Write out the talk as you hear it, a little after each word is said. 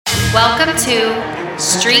Welcome to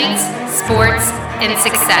Streets, Sports, and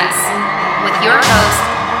Success with your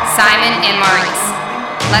hosts, Simon and Maurice.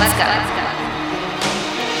 Let's go.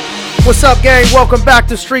 What's up, gang? Welcome back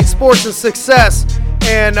to Streets, Sports, and Success.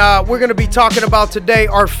 And we're going to be talking about today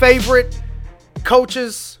our favorite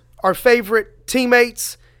coaches, our favorite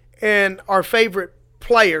teammates, and our favorite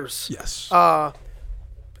players. Yes.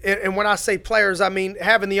 And when I say players, I mean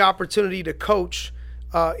having the opportunity to coach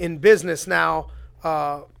in business now,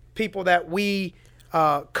 people that we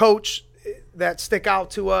coach that stick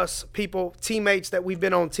out to us, teammates that we've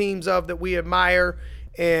been on teams of that we admire,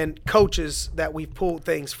 and coaches that we've pulled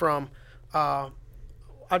things from. I'll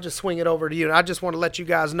just swing it over to you. And I just want to let you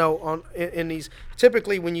guys know in these,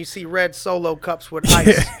 typically when you see red Solo cups with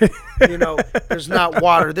ice, there's not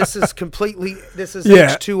water. This is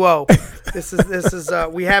H2O.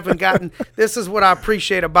 This is what I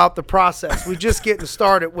appreciate about the process. We're just getting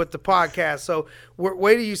started with the podcast. So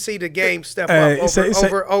wait till you see the game step up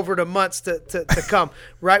over the months to come.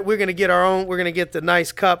 Right? We're going to get our own, we're going to get the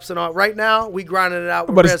nice cups and all. Right now, we grinding it out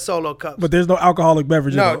with red Solo cups. But there's no alcoholic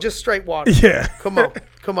beverage. No, just straight water. Yeah. Come on.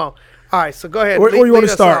 All right, so go ahead. Where you want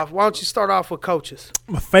to start? Why don't you start off with coaches?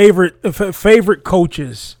 My favorite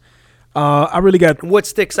coaches. I really got. What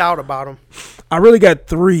sticks out about them? I really got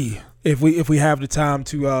three. If we have the time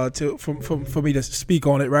for me to speak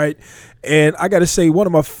on it, right? And I got to say, one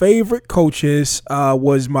of my favorite coaches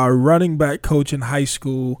was my running back coach in high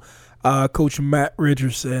school, Coach Matt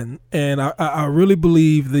Richardson, and I really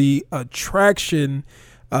believe the attraction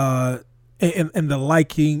and the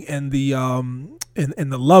liking and the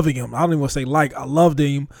and the loving him. I don't even want to say like. I loved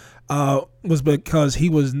him. Was because he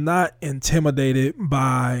was not intimidated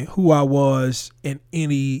by who I was in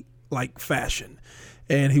any fashion.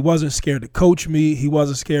 And he wasn't scared to coach me. He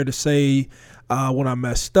wasn't scared to say when I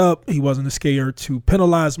messed up. He wasn't scared to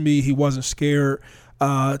penalize me. He wasn't scared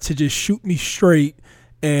to just shoot me straight.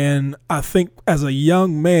 And I think as a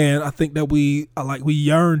young man, I think that we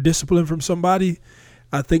yearn discipline from somebody.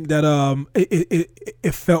 I think that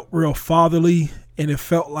it felt real fatherly and it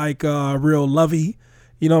felt like real lovey.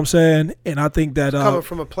 You know what I'm saying? And I think that coming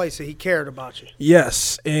from a place that he cared about you.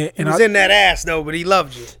 Yes, and he was in that ass though, but he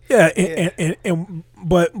loved you. Yeah,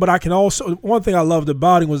 but I can also, one thing I loved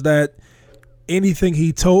about him was that anything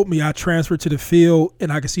he told me, I transferred to the field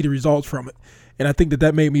and I could see the results from it. And I think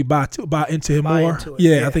that made me buy into him more.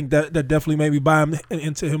 Yeah, I think that definitely made me buy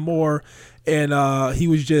into him more. And he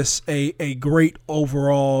was just a great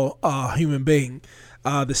overall human being.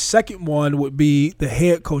 The second one would be the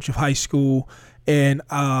head coach of high school. And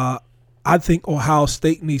I think Ohio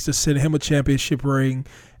State needs to send him a championship ring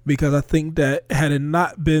because I think that had it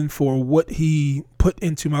not been for what he put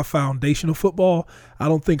into my foundation of football, I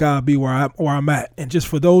don't think I'd be where I'm at. And just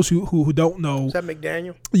for those who don't know. Is that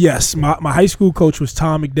McDaniel? Yes. My high school coach was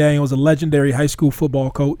Tom McDaniels, a legendary high school football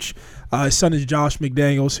coach. His son is Josh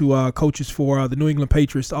McDaniels, who coaches for the New England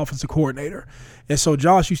Patriots, the offensive coordinator. And so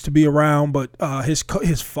Josh used to be around, but his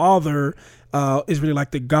father is really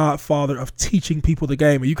like the godfather of teaching people the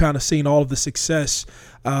game. And you kind of seen all of the success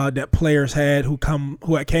that players had who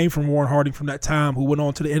came from Warren Harding from that time, who went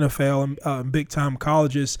on to the NFL and big time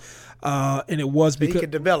colleges. And it was because he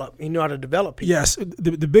could develop. He knew how to develop people. Yes,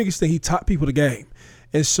 the biggest thing, he taught people the game.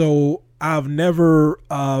 And so I've never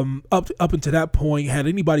up until that point had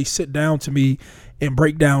anybody sit down to me and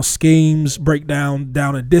break down schemes, break down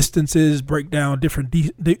and distances, break down different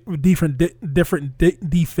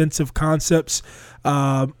defensive concepts.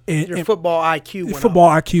 And football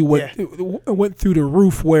IQ went through the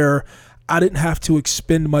roof, where I didn't have to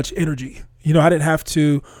expend much energy. I didn't have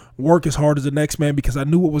to work as hard as the next man because I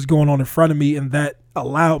knew what was going on in front of me, and that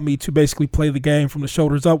allowed me to basically play the game from the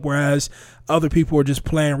shoulders up, whereas other people were just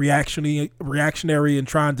playing reactionary and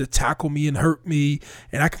trying to tackle me and hurt me,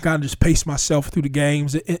 and I can kind of just pace myself through the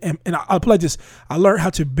games. And I learned how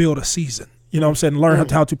to build a season. You know what I'm saying? Learn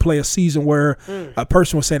how to play a season where a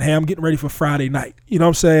person was saying, hey, I'm getting ready for Friday night. You know what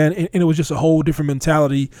I'm saying? And it was just a whole different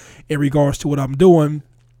mentality in regards to what I'm doing.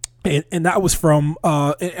 And that was from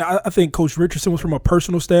I think Coach Richardson was from a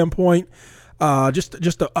personal standpoint,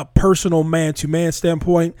 just a personal man-to-man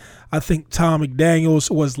standpoint. I think Tom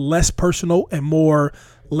McDaniels was less personal and more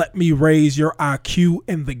let me raise your IQ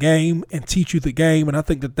in the game and teach you the game. And I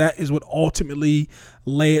think that is what ultimately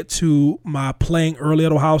led to my playing early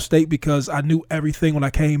at Ohio State, because I knew everything when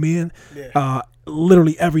I came in. Yeah.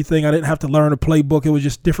 Literally everything. I didn't have to learn a playbook. It was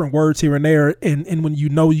just different words here and there. And when you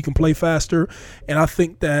can play faster. And I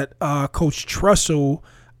think that Coach Tressel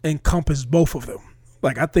encompassed both of them.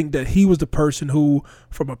 Like, I think that he was the person who,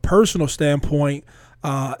 from a personal standpoint,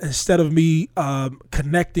 instead of me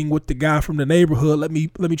connecting with the guy from the neighborhood, let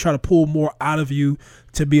me try to pull more out of you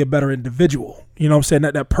to be a better individual. You know what I'm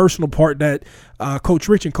saying? That personal part that Coach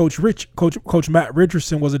Matt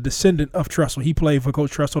Richardson was a descendant of Tressel. He played for Coach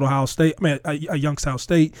Tressel at Ohio State, Youngstown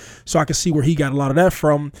State. So I can see where he got a lot of that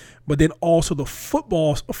from. But then also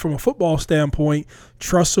from a football standpoint,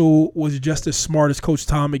 Tressel was just as smart as Coach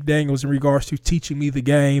Tom McDaniels in regards to teaching me the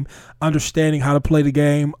game, understanding how to play the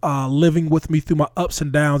game, living with me through my ups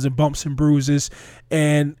and downs and bumps and bruises,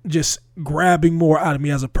 and just grabbing more out of me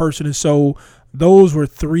as a person. And so those were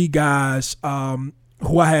three guys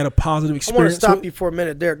who I had a positive experience with. I want to stop you for a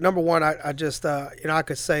minute, Derek. Number one, I just, I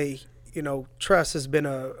could say, Tress has been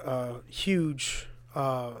a huge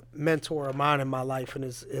mentor of mine in my life and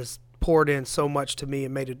has poured in so much to me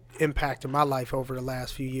and made an impact in my life over the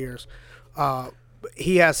last few years.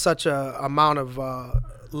 He has such a amount of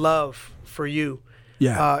love for you.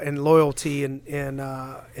 Yeah. And loyalty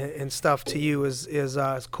and stuff to you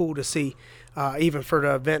is cool to see. Even for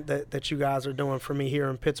the event that you guys are doing for me here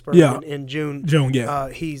in Pittsburgh in June. Yeah.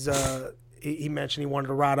 He mentioned he wanted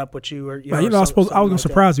to ride up with you. Or, I was going to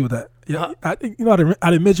surprise you with that. Yeah, I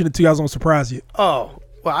didn't mention it to you. I was going to surprise you. Oh,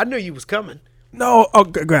 well, I knew you was coming. No,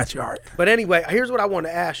 got you. All right. But anyway, here's what I want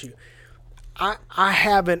to ask you. I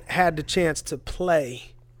haven't had the chance to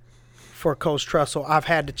play for Coach Tressel. I've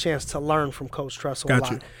had the chance to learn from Coach Tressel a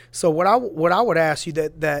lot. So what I would ask you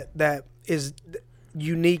that is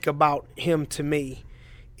unique about him to me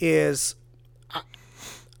is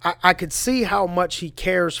I could see how much he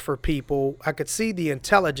cares for people. I could see the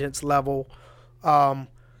intelligence level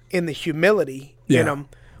in the humility in him.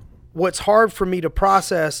 What's hard for me to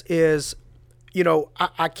process is,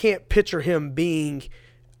 I can't picture him being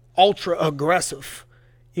ultra aggressive,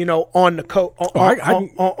 on the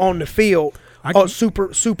on the field,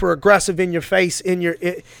 super aggressive in your face,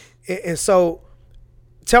 and so.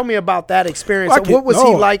 Tell me about that experience. What was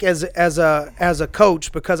he like as a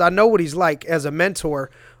coach? Because I know what he's like as a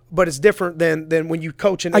mentor, but it's different than when you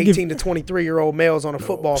coaching 18 to 23-year-old males on a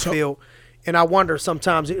football field. And I wonder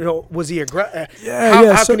sometimes, was he aggressive?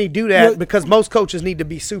 How can he do that? Because most coaches need to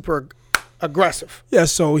be super aggressive. Yeah,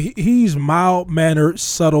 so he's mild-mannered,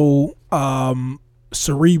 subtle,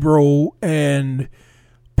 cerebral, and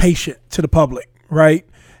patient to the public, right?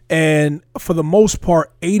 And for the most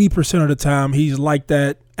part, 80% of the time, he's like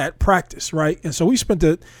that at practice, right? And so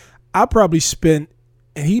I probably spent,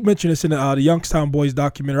 and he mentioned this in the Youngstown Boys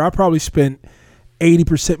documentary, I probably spent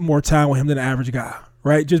 80% more time with him than the average guy,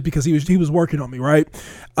 right? Just because he was working on me, right?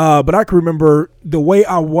 But I can remember the way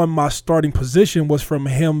I won my starting position was from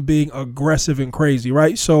him being aggressive and crazy,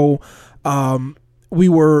 right? So we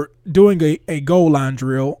were doing a goal line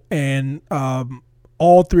drill, and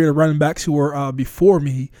all three of the running backs who were before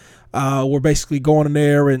me were basically going in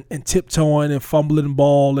there and tiptoeing and fumbling the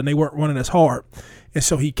ball, and they weren't running as hard. And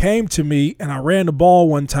so he came to me, and I ran the ball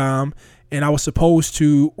one time, and I was supposed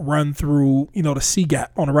to run through, the C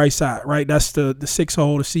gap on the right side, right? That's the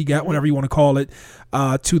 6-hole, the C gap, whatever you want to call it,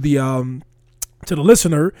 to the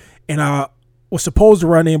listener. And I was supposed to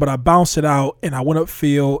run in, but I bounced it out, and I went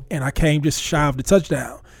upfield, and I came just shy of the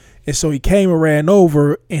touchdown. And so he came and ran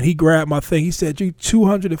over, and he grabbed my thing. He said, "You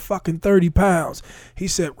 230 pounds." He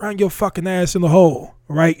said, "Run your fucking ass in the hole,"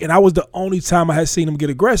 right? And I was the only time I had seen him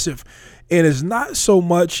get aggressive. And it's not so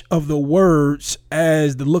much of the words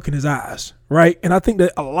as the look in his eyes, right? And I think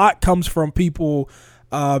that a lot comes from people,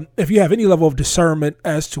 if you have any level of discernment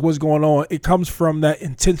as to what's going on, it comes from that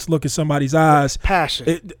intense look in somebody's eyes.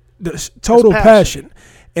 Passion. The total passion.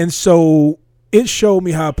 And so it showed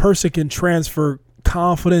me how a person can transfer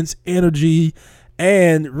confidence, energy,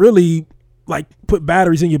 and really like put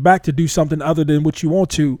batteries in your back to do something other than what you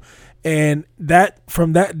want to. And that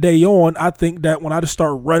from that day on, I think that when I just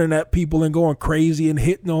start running at people and going crazy and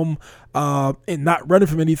hitting them and not running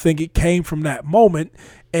from anything, it came from that moment.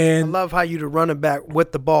 And I love how you the running back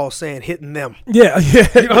with the ball saying hitting them. Yeah. You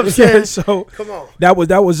know what I'm saying? So come on. That was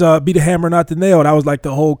be the hammer, not the nail. That was like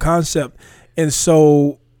the whole concept. And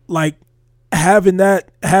so like having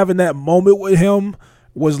that moment with him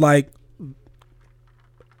was like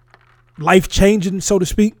life changing, so to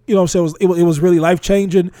speak. You know what I'm saying? It was really life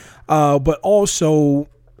changing. But also,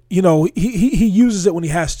 he uses it when he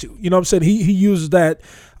has to. You know what I'm saying? He uses that.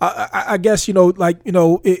 I guess,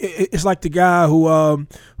 it's like the guy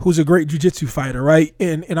who's a great jiu-jitsu fighter, right?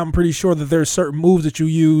 And I'm pretty sure that there's certain moves that you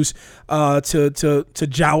use to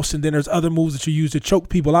joust, and then there's other moves that you use to choke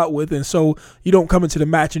people out with. And so you don't come into the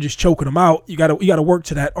match and just choking them out. You gotta work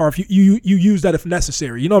to that, or if you use that if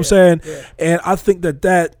necessary. You know what I'm saying? Yeah. And I think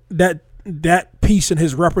that piece in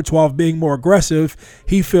his repertoire of being more aggressive,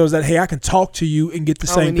 he feels that, hey, I can talk to you and get the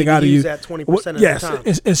same thing out of you. Use that 20% of the time.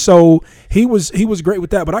 And so he was great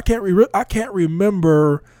with that. But I can't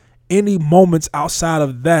remember any moments outside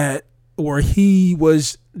of that where he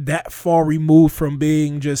was that far removed from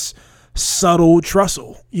being just subtle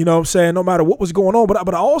Tressel. You know what I'm saying? No matter what was going on.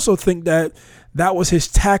 But I also think that was his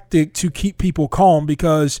tactic to keep people calm,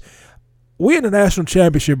 because we're in the national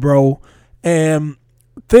championship, bro, and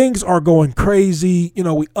things are going crazy. You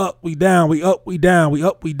know, we up, we down, we up, we down, we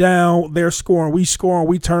up, we down. They're scoring,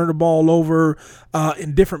 we turn the ball over,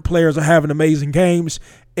 and different players are having amazing games.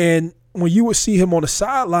 And when you would see him on the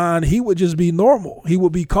sideline, he would just be normal. He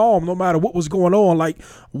would be calm no matter what was going on. Like,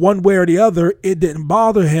 one way or the other, it didn't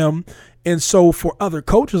bother him. And so for other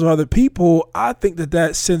coaches or other people, I think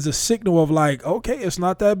that sends a signal of like, okay, it's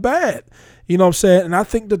not that bad. You know what I'm saying? And I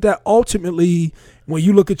think that ultimately, when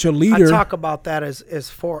you look at your leader, I talk about that as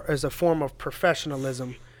a form of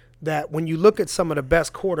professionalism. That when you look at some of the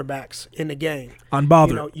best quarterbacks in the game, unbothered.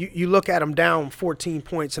 You know, you look at them down 14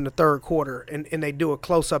 points in the third quarter, and they do a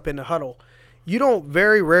close up in the huddle.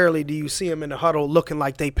 Very rarely do you see them in the huddle looking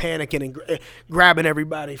like they panicking and grabbing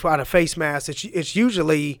everybody by the face mask. It's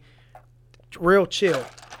usually real chill,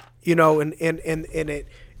 you know, and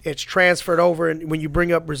it's transferred over. And when you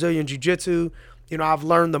bring up Brazilian Jiu-Jitsu, you know, I've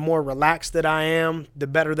learned the more relaxed that I am, the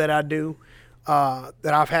better that I do.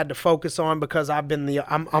 That I've had to focus on, because I've been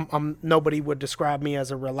I'm nobody would describe me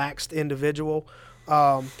as a relaxed individual.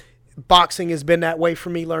 Boxing has been that way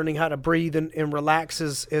for me. Learning how to breathe and relax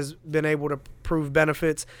has been able to prove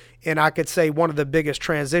benefits. And I could say one of the biggest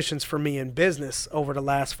transitions for me in business over the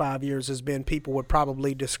last 5 years has been, people would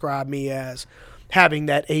probably describe me as having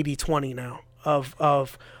that 80-20 now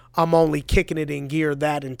of I'm only kicking it in gear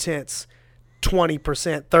that intense 20%,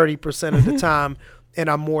 30% of the time. And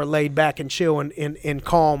I'm more laid back and chill and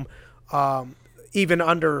calm, even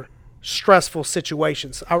under stressful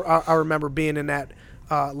situations. I remember being in that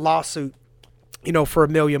lawsuit, you know, for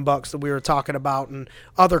 $1 million that we were talking about, and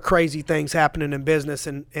other crazy things happening in business.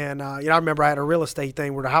 And you know, I remember I had a real estate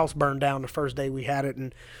thing where the house burned down the first day we had it,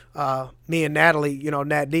 and me and Natalie, you know,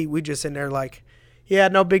 Nat D, we just in there like, yeah,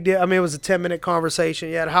 no big deal. I mean, it was a 10-minute conversation.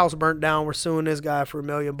 Yeah, the house burnt down. We're suing this guy for $1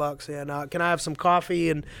 million. And can I have some coffee?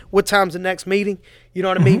 And what time's the next meeting? You know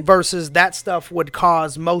what I mean? Versus that stuff would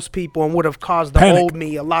cause most people, and would have caused the old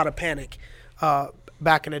me a lot of panic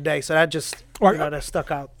back in the day. So that just, you know, that stuck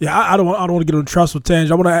out. Yeah, I don't want to get on a Tressel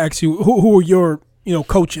tangent. I want to ask you, who are your, you know,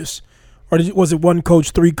 coaches? Or was it one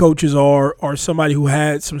coach, 3 coaches, or somebody who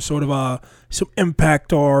had some sort of some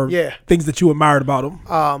impact or things that you admired about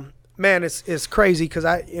them? Man, it's crazy, because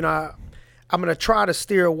I'm gonna try to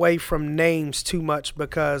steer away from names too much,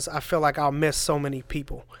 because I feel like I'll miss so many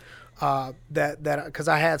people. Because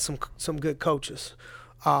I had some good coaches,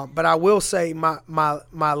 but I will say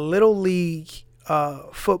my little league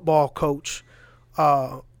football coach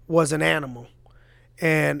was an animal,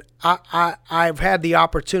 and I've had the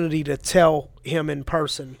opportunity to tell him in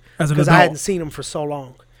person, because I hadn't seen him for so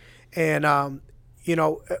long, and you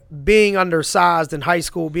know, being undersized in high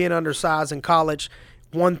school, being undersized in college,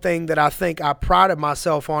 one thing that I think I prided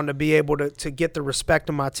myself on, to be able to get the respect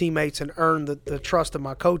of my teammates and earn the trust of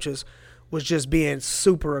my coaches, was just being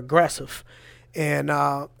super aggressive. And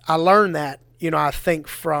I learned that, you know, I think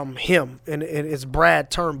from him, and it's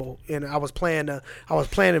Brad Turnbull. And I was playing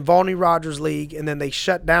in Volney Rogers League, and then they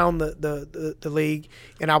shut down the league,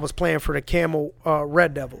 and I was playing for the Camel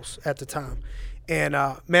Red Devils at the time. And,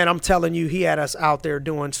 man, I'm telling you, he had us out there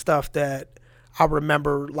doing stuff that I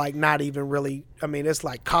remember, like, not even really – I mean, it's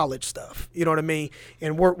like college stuff. You know what I mean?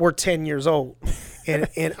 And we're 10 years old. And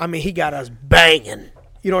I mean, he got us banging.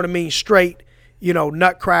 You know what I mean? Straight, you know,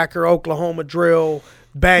 Nutcracker, Oklahoma drill,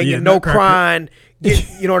 banging, no crying.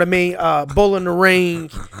 You know what I mean? Bull in the ring,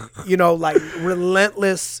 you know, like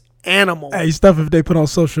relentless animal. Hey, stuff if they put on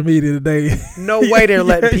social media today. No way they're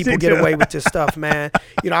letting people get away with this stuff, man.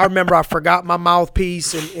 You know, I remember I forgot my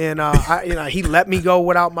mouthpiece, and you know, he let me go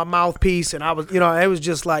without my mouthpiece, and I was, you know, it was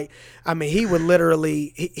just like, I mean, he would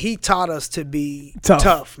literally, he taught us to be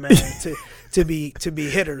tough, man, to be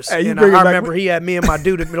hitters. Hey, and I remember he had me and my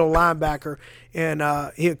dude at middle linebacker,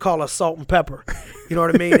 and he'd call us salt and pepper. You know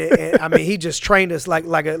what I mean? And I mean, he just trained us like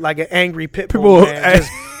an angry pit bull, man.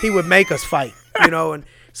 He would make us fight, you know, and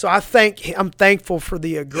so I'm thankful for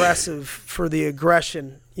the aggression,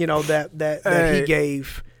 you know, that he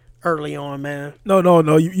gave early on, man.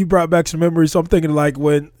 No. You brought back some memories. So I'm thinking like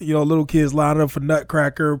when, you know, little kids lining up for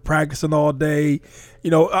Nutcracker, practicing all day.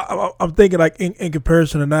 You know, I'm thinking like in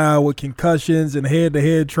comparison to now with concussions and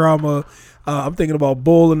head-to-head trauma. I'm thinking about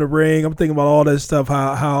Bull in the ring. I'm thinking about all that stuff,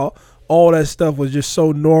 how all that stuff was just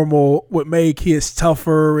so normal, what made kids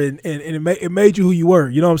tougher, and it made you who you were.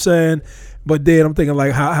 You know what I'm saying? But then I'm thinking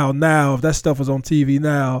like how now, if that stuff was on TV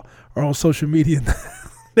now or on social media now,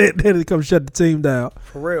 they'd come shut the team down.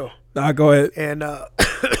 For real. Nah, go ahead. And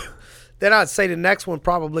then I'd say the next one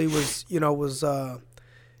probably was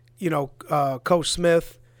Coach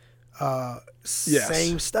Smith.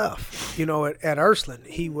 Same stuff. At Ursuline,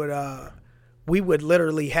 he would we would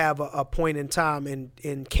literally have a point in time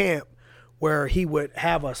in camp where he would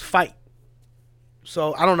have us fight.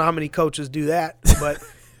 So I don't know how many coaches do that, but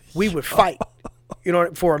we would fight,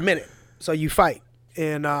 for a minute. So you fight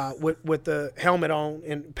and with the helmet on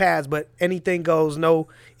and pads, but anything goes, no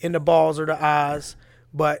in the balls or the eyes.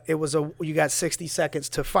 But it was you got 60 seconds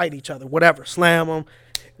to fight each other, whatever, slam them,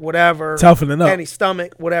 whatever, toughening up, any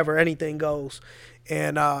stomach, whatever, anything goes.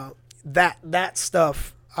 And that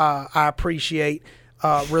stuff I appreciate.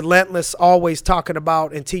 Relentless, always talking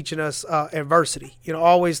about and teaching us adversity.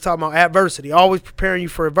 Always talking about adversity, always preparing you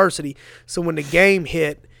for adversity. So when the game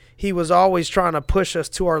hit, he was always trying to push us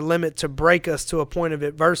to our limit to break us to a point of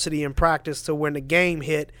adversity in practice. So when the game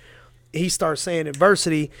hit, he starts saying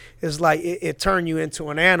adversity is like it turned you into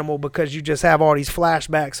an animal because you just have all these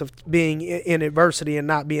flashbacks of being in adversity and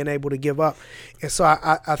not being able to give up. And so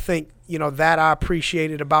I think, that I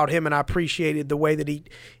appreciated about him, and I appreciated the way that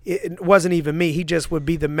it wasn't even me. He just would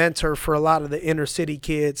be the mentor for a lot of the inner city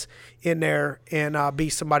kids in there and be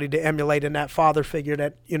somebody to emulate in that father figure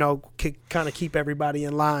that, could kind of keep everybody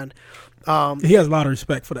in line. He has a lot of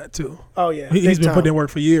respect for that too. Oh yeah. He's been putting in work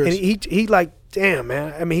for years. And he like, damn,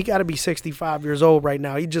 man. I mean, he got to be 65 years old right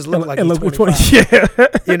now. He just looked like he's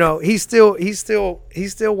 25. Yeah. He's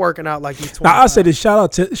still working out like he's 25. Now I say this,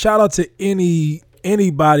 shout out to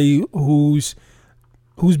anybody who's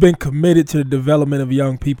been committed to the development of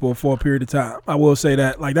young people for a period of time. I will say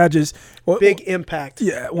that. Like that just big impact.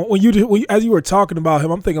 Yeah. When you as you were talking about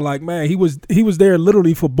him, I'm thinking like, man, he was there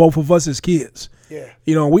literally for both of us as kids. Yeah.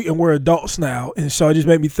 We're adults now, and so it just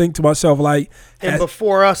made me think to myself like. And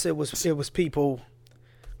before us, it was people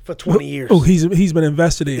for 20 years. Oh, he's been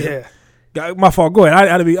invested in. Yeah. My fault. Go ahead.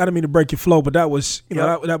 I didn't mean to break your flow, but that was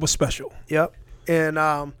that was special. Yep.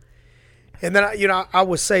 And then I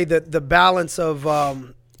would say that the balance of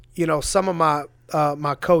some of my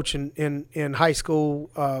coach in high school,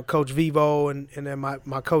 Coach Vivo, and then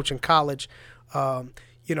my coach in college, Coach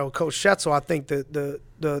Schetzel. I think the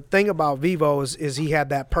thing about Vivo is he had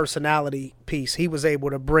that personality piece. He was able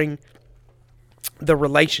to bring the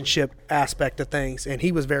relationship aspect of things, and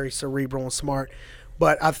he was very cerebral and smart.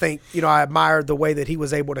 But I think I admired the way that he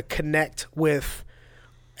was able to connect with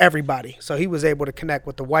everybody. So he was able to connect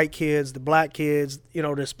with the white kids, the black kids,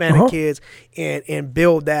 the Hispanic kids, and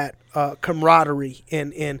build that camaraderie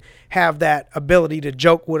and have that ability to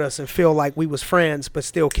joke with us and feel like we was friends, but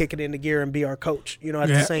still kick it into gear and be our coach, at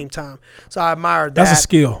the same time. So I admired that. That's a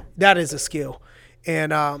skill. That is a skill.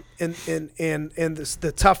 And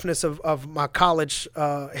the toughness of my college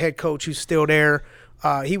head coach who's still there.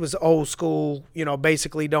 He was old school,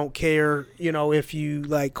 basically don't care, if you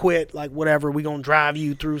like quit, like whatever, we gonna drive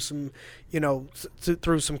you through some,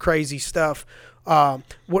 through some crazy stuff.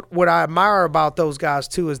 What I admire about those guys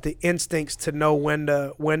too is the instincts to know when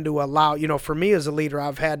to allow. For me as a leader,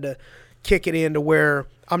 I've had to kick it into where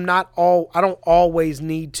I don't always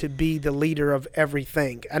need to be the leader of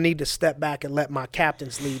everything. I need to step back and let my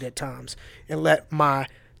captains lead at times and let my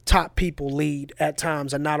top people lead at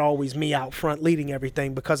times, and not always me out front leading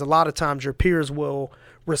everything, because a lot of times your peers will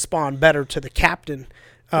respond better to the captain,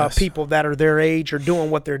 people that are their age or doing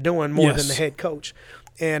what they're doing more than the head coach.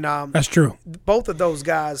 And that's true. Both of those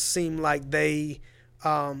guys seem like they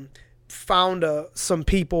found some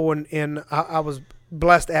people, and I was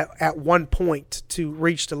blessed at one point to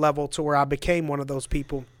reach the level to where I became one of those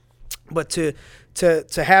people. But to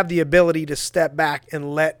have the ability to step back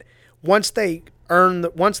and let, once they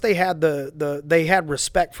had they had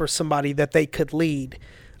respect for somebody that they could lead,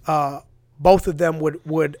 both of them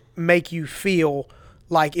would make you feel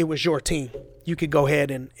like it was your team. You could go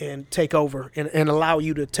ahead and take over and allow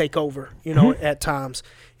you to take over, at times.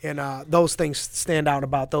 And those things stand out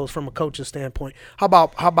about those from a coach's standpoint. How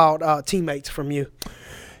about teammates from you?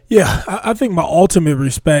 Yeah, I think my ultimate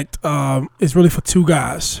respect is really for two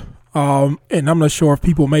guys. And I'm not sure if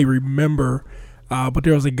people may remember, but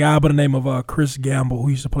there was a guy by the name of Chris Gamble who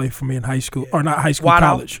used to play for me in high school, or not high school,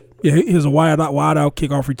 college. Yeah, he was a wide out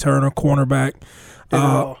kickoff returner, cornerback.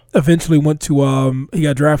 Eventually went to he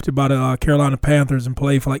got drafted by the Carolina Panthers and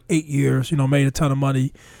played for like 8 years. Made a ton of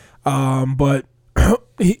money, but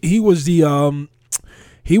he was the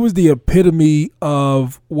epitome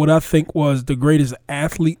of what I think was the greatest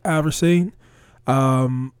athlete I've ever seen,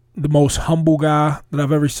 the most humble guy that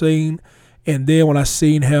I've ever seen. And then when I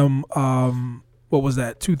seen him, what was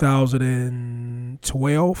that,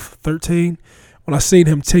 2012, 13? When I seen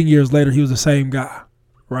him 10 years later, he was the same guy,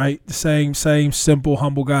 right? The same simple,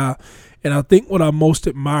 humble guy. And I think what I most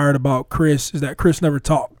admired about Chris is that Chris never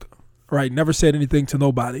talked, right? Never said anything to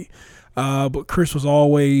nobody. But Chris was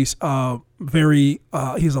always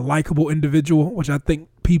he's a likable individual, which I think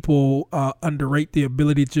people underrate the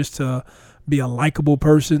ability just to be a likable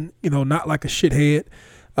person, not like a shithead.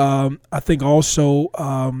 I think also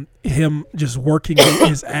him just working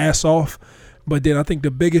his ass off. But then I think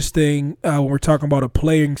the biggest thing when we're talking about a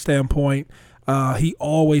playing standpoint, he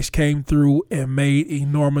always came through and made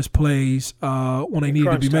enormous plays when they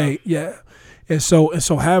needed to be made. Yeah. And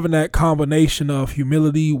so having that combination of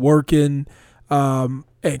humility, working, and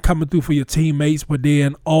coming through for your teammates, but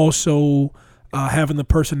then also having the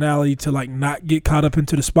personality to like not get caught up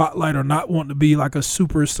into the spotlight or not want to be like a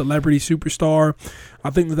super celebrity superstar.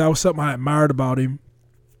 I think that was something I admired about him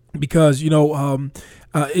because,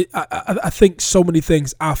 I think so many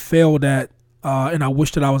things I failed at and I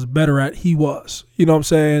wish that I was better at, he was. You know what I'm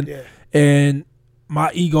saying? Yeah. And my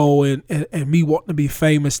ego and me wanting to be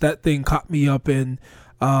famous, that thing caught me up. And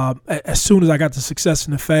as soon as I got the success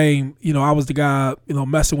and the fame, I was the guy,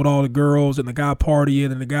 messing with all the girls and the guy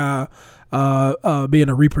partying and the guy being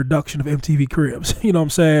a reproduction of MTV Cribs. You know what I'm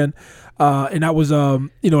saying? And that was,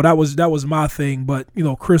 that was my thing. But,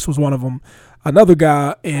 Chris was one of them. Another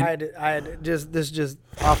guy. And I had just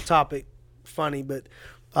off topic, funny, but,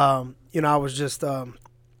 I was just,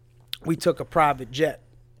 we took a private jet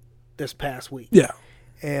this past week. Yeah.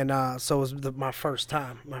 And so it was my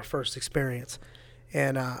first experience.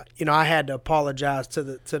 And I had to apologize to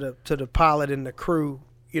the pilot and the crew,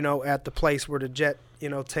 at the place where the jet,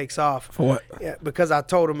 takes off. For what? Yeah, because I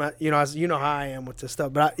told him, how I am with this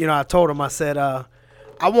stuff. But I told him, I said, I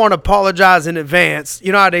want to apologize in advance.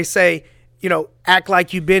 You know how they say, act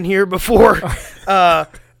like you've been here before.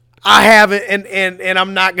 I haven't, and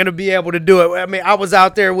I'm not gonna be able to do it. I mean, I was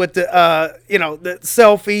out there with the, the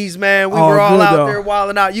selfies, man. We were all out there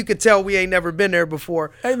wilding out. You could tell we ain't never been there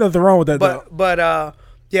before. Ain't nothing wrong with that, though. But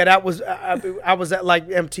yeah, that was I was at like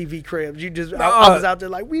MTV Cribs. I was out there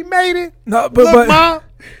like, we made it. No, but Mom.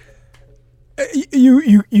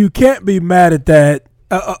 You can't be mad at that.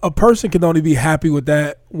 A person can only be happy with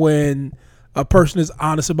that when a person is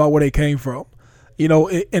honest about where they came from.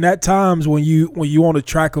 And at times when you on a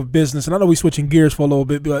track of business, and I know we're switching gears for a little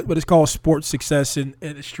bit, but it's called sports success in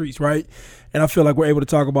the streets, right? And I feel like we're able to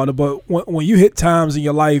talk about it. But when you hit times in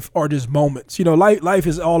your life are just moments, life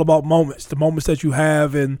is all about moments, the moments that you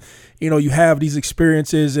have, and you have these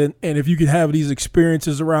experiences, and if you can have these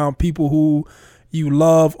experiences around people who you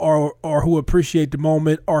love or who appreciate the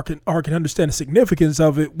moment or can understand the significance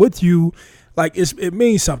of it with you. Like it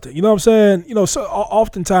means something, you know what I'm saying? So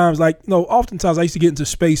oftentimes I used to get into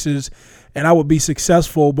spaces and I would be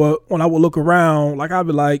successful, but when I would look around, like I'd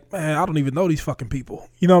be like, man, I don't even know these fucking people.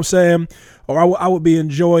 You know what I'm saying? Or I would be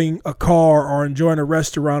enjoying a car or enjoying a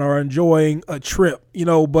restaurant or enjoying a trip,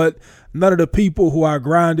 but none of the people who I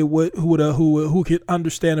grinded with who could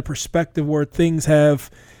understand the perspective where things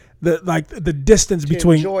have the distance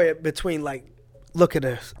between. Enjoy it between like. Look at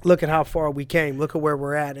us. Look at how far we came. Look at where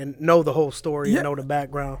we're at and know the whole story and know the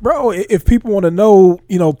background. Bro, if people want to know,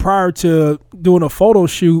 prior to doing a photo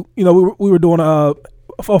shoot, we were doing a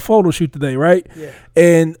photo shoot today, right? Yeah.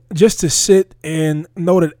 And just to sit and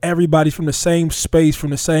know that everybody's from the same space, from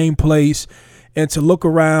the same place, and to look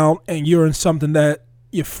around and you're in something that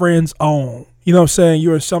your friends own. You know what I'm saying?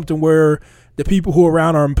 You're in something where the people who are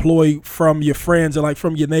around are employed from your friends or like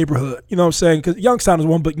from your neighborhood. You know what I'm saying? Because Youngstown is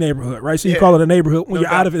one big neighborhood, right? So you call it a neighborhood. When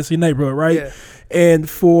you're out of it, it's your neighborhood, right? Yeah. And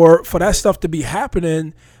for that stuff to be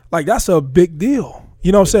happening, like that's a big deal.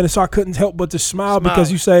 You know what I'm saying? And so I couldn't help but to smile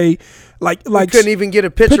because you say, like we couldn't even get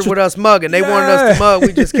a picture with us mugging. They wanted us to mug.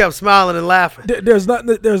 We just kept smiling and laughing. There's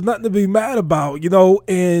nothing to be mad about,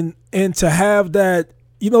 and to have that,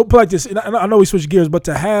 put like this. And I know we switch gears, but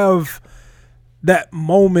to have that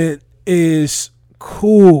moment is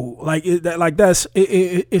cool. Like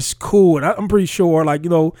it's cool. And I'm pretty sure, like,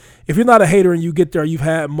 if you're not a hater and you get there, you've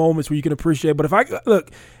had moments where you can appreciate. But if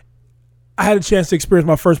I had a chance to experience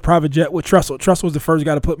my first private jet with Tressel. Tressel was the first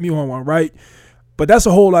guy to put me on one, right? But that's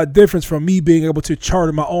a whole lot different from me being able to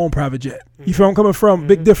charter my own private jet. You feel where I'm coming from? Mm-hmm.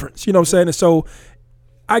 Big difference. You know what I'm saying? And so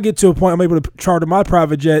I get to a point I'm able to charter my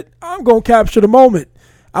private jet. I'm going to capture the moment.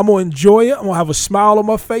 I'm going to enjoy it. I'm going to have a smile on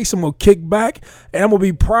my face. I'm going to kick back, and I'm going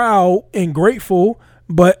to be proud and grateful,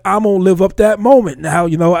 but I'm going to live up that moment. Now,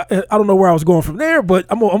 I don't know where I was going from there, but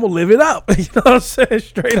I'm going to live it up. You know what I'm saying?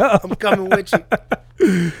 Straight up. I'm coming with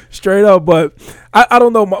you. Straight up. But I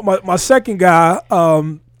don't know. My second guy,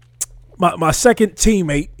 my second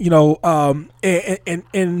teammate,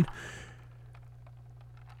 and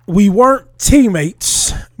we weren't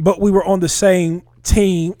teammates, but we were on the same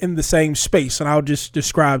team in the same space, and I'll just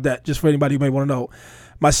describe that just for anybody who may want to know.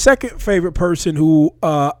 My second favorite person who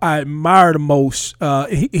I admire the most,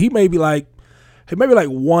 he may be like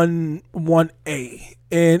 1A,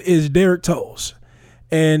 and is Derek Toles.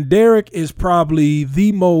 And Derek is probably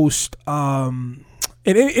the most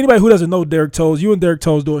and anybody who doesn't know Derek Toles, you and Derek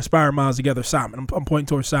Toles do Inspired Minds together, Simon. I'm pointing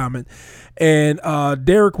towards Simon. And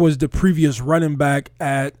Derek was the previous running back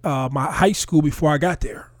at my high school before I got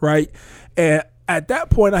there, right? And at that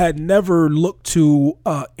point, I had never looked to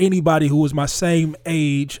anybody who was my same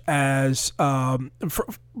age as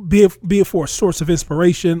be it for a source of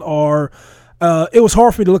inspiration, or it was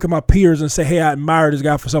hard for me to look at my peers and say, hey, I admire this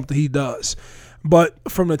guy for something he does. But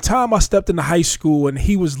from the time I stepped into high school and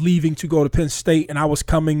he was leaving to go to Penn State and I was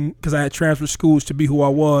coming because I had transferred schools to be who I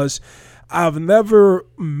was, I've never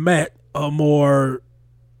met a more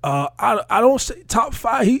I don't say top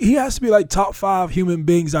 5. He has to be like top 5 human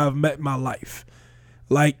beings I've met in my life.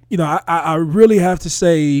 Like, you know, I really have to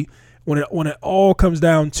say when it all comes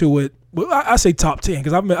down to it, well, I say top 10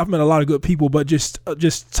 because I've met a lot of good people, but just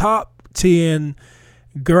top 10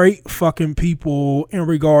 great fucking people in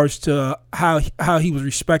regards to how he was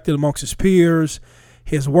respected amongst his peers,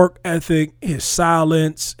 his work ethic, his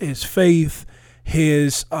silence, his faith,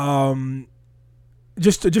 his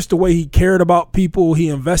just the way he cared about people, he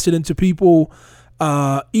invested into people,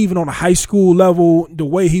 even on a high school level, the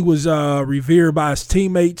way he was revered by his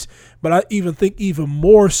teammates. But I even think even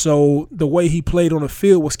more so, the way he played on the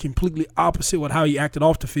field was completely opposite with how he acted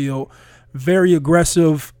off the field. Very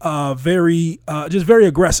aggressive, very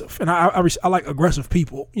aggressive. And I like aggressive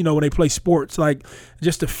people, you know, when they play sports, like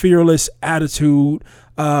just a fearless attitude,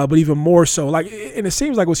 but even more so. Like, and it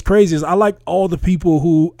seems like what's crazy is I like all the people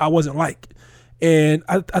who I wasn't like. And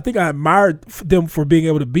I think I admired them for being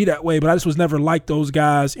able to be that way, but I just was never like those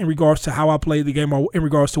guys in regards to how I played the game or in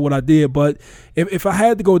regards to what I did. But if I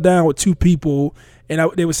had to go down with two people, and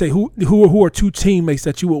they would say who are two teammates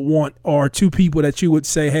that you would want, or two people that you would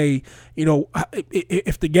say, hey, you know,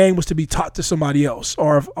 if the game was to be taught to somebody else,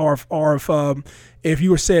 or if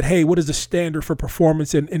you were said, hey, what is the standard for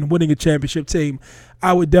performance in winning a championship team,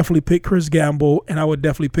 I would definitely pick Chris Gamble, and I would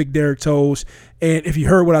definitely pick Derek Toles. And if you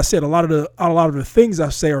heard what I said, a lot of the things I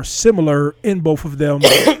say are similar in both of them.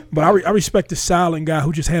 But I respect the silent guy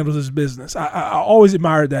who just handles his business. I always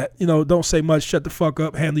admired that. You know, don't say much, shut the fuck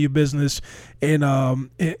up, handle your business. And I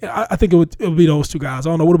think it would be those two guys. I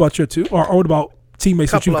don't know. What about your two? Or what about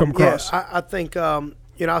teammates that you've come across? Yeah, I think, you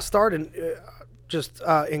know, I started just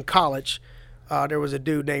in college. There was a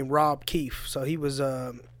dude named Rob Keefe. So he was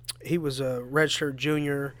a redshirt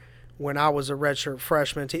junior when I was a redshirt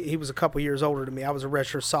freshman. He was a couple years older than me. I was a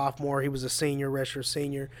redshirt sophomore. He was a senior, redshirt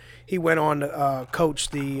senior. He went on to coach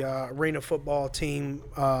the arena football team,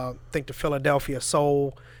 I think the Philadelphia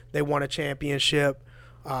Soul. They won a championship.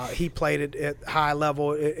 He played at high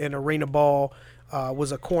level in arena ball,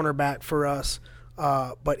 was a cornerback for us.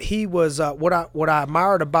 But he was what I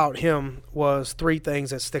admired about him was three things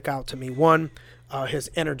that stick out to me. One, his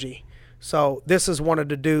energy. So this is one of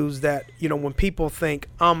the dudes that, you know, when people think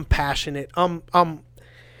I'm passionate, I'm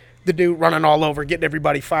the dude running all over, getting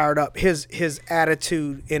everybody fired up. His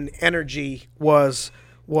attitude and energy was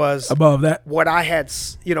above that. What I had,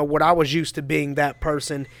 you know, what I was used to being that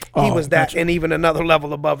person. He was that, gotcha. And even another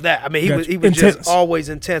level above that. I mean, he was just always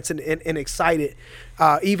intense and excited.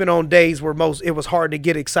 Even on days where it was hard to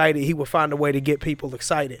get excited, he would find a way to get people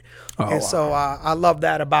excited. So I love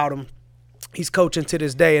that about him. He's coaching to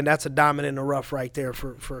this day, and that's a diamond in the rough right there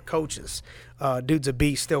for coaches. Dude's a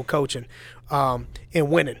beast, still coaching and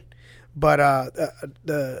winning. But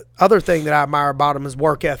the other thing that I admire about him is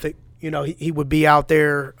work ethic. You know, he would be out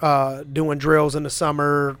there doing drills in the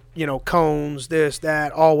summer, you know, cones, this,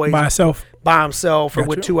 that, always. By himself or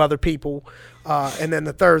with two other people. And then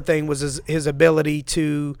the third thing was his ability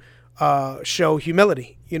to show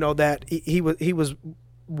humility. You know, that he was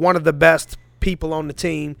one of the best people on the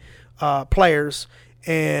team, players,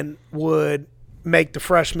 and would make the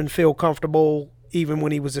freshmen feel comfortable even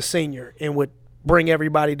when he was a senior, and would bring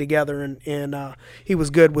everybody together, and he was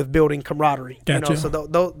good with building camaraderie. Gotcha. You know,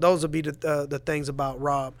 so those would be the things about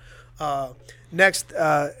Rob. Next,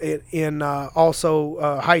 in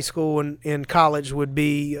also high school and in college would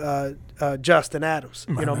be Justin Adams.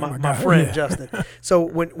 You know, my friend Justin. So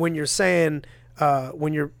when you're saying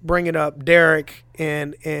when you're bringing up Derek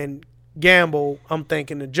and Gamble, I'm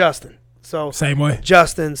thinking of Justin. So same way.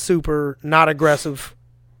 Justin, super not aggressive,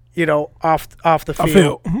 you know, off the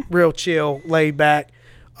field, real chill, laid back,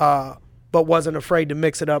 but wasn't afraid to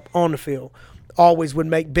mix it up on the field. Always would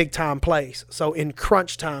make big time plays. So in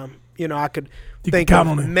crunch time, you know, I could think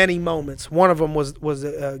of many moments. One of them was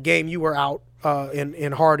a game you were out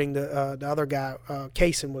in Harding. The other guy,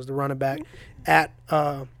 Kaysen, was the running back at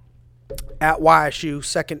YSU.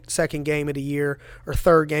 Second game of the year or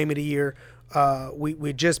third game of the year.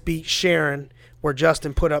 We just beat Sharon, where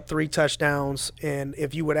Justin put up 3 touchdowns. And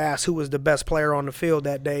if you would ask who was the best player on the field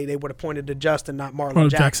that day, they would have pointed to Justin, not Marlon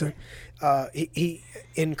Jackson. He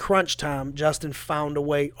in crunch time, Justin found a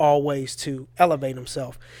way always to elevate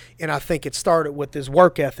himself. And I think it started with his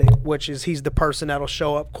work ethic, which is he's the person that'll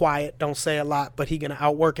show up quiet, don't say a lot, but he going to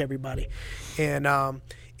outwork everybody. And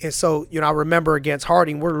so, I remember against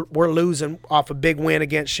Harding, we're losing off a big win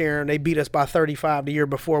against Sharon. They beat us by 35 the year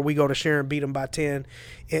before. We go to Sharon, beat them by 10.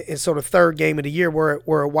 And so the third game of the year, we're at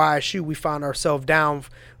YSU. We found ourselves down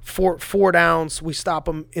four downs. We stop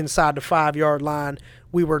them inside the 5-yard line.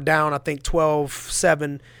 We were down, I think,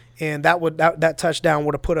 12-7, and that touchdown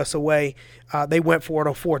would have put us away. They went for it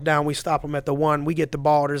on 4th down. We stop them at the 1. We get the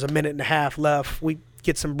ball. There's a minute and a half left. We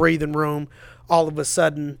get some breathing room. All of a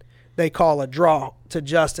sudden, they call a draw to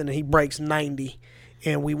Justin, and he breaks 90,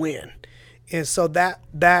 and we win. And so that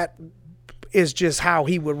is just how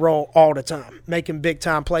he would roll all the time, making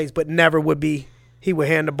big-time plays, but never would be – he would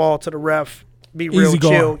hand the ball to the ref, be real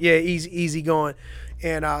chill. Yeah, easy going.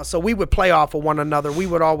 And so we would play off of one another. We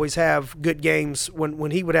would always have good games. When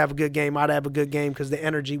he would have a good game, I'd have a good game because the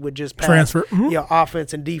energy would just pass. Transfer.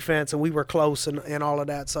 Offense and defense, and we were close and all of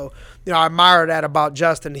that. So, I admire that about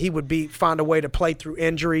Justin. He would find a way to play through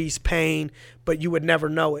injuries, pain, but you would never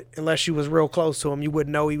know it unless you was real close to him. You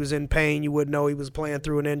wouldn't know he was in pain. You wouldn't know he was playing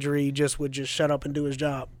through an injury. He just would just shut up and do his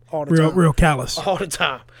job all the time. Real callous. All the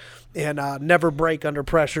time. And never break under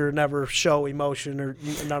pressure, never show emotion or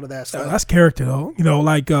none of that stuff. That's character, though.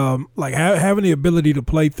 Having the ability to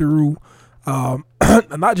play through,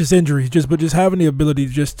 not just injuries, but just having the ability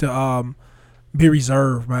just to be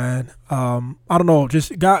reserved, man. I don't know,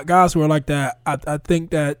 just guys who are like that. I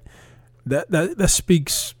think that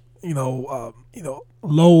speaks,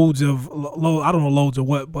 loads of I don't know loads of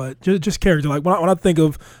what, but just character. Like when I think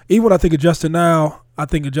of Justin now. I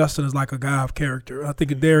think of Justin as like a guy of character. I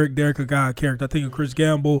think of Derek a guy of character. I think of Chris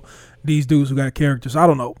Gamble, these dudes who got characters. I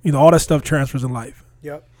don't know. All that stuff transfers in life.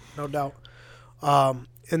 Yep, no doubt. And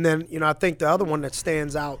then, I think the other one that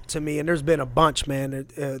stands out to me, and there's been a bunch, man,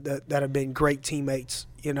 that have been great teammates,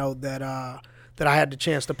 that I had the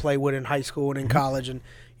chance to play with in high school and in college. And,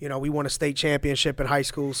 we won a state championship in high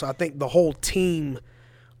school. So I think the whole team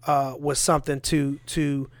was something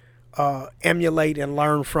to emulate and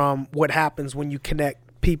learn from what happens when you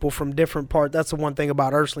connect people from different parts. That's the one thing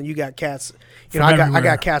about Ursuline. You got cats, I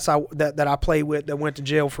got cats that I play with that went to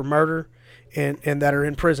jail for murder and that are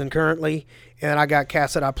in prison currently. And I got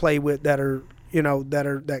cats that I play with that are,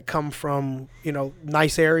 that come from,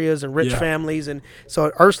 nice areas and rich families. And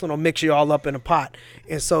so Ursuline will mix you all up in a pot.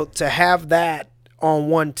 And so to have that on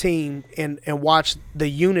one team and watch the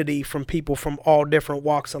unity from people from all different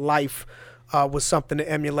walks of life was something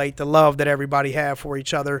to emulate, the love that everybody had for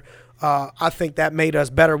each other. I think that made us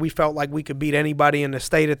better. We felt like we could beat anybody in the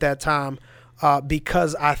state at that time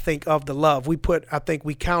because I think of the love. We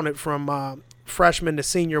counted from freshman to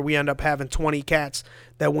senior, we end up having 20 cats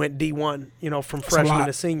that went D1, from freshman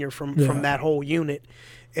to senior from that whole unit,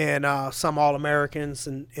 and some All-Americans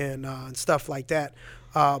and stuff like that.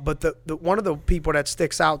 But the one of the people that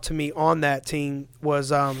sticks out to me on that team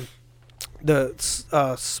was the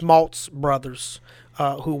Smaltz brothers,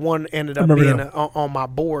 who one ended up being on my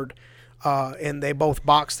board, and they both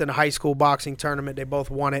boxed in a high school boxing tournament. They both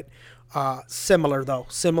won it. Similar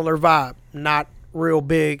vibe, not real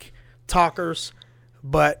big talkers,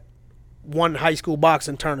 but won high school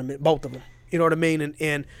boxing tournament, both of them. You know what I mean?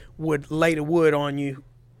 And would lay the wood on you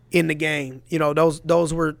in the game.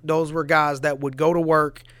 Those were guys that would go to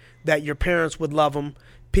work, that your parents would love them,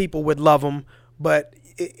 people would love them, but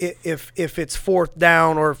if it's 4th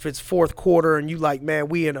down or if it's 4th quarter and you like, man,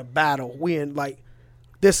 we in a battle,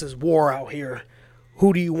 this is war out here.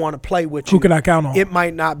 Who do you want to play with? Who can I count on? It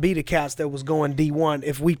might not be the cats that was going D1.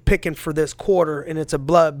 If we picking for this quarter and it's a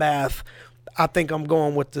bloodbath, I think I'm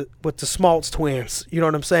going with the Smaltz twins. You know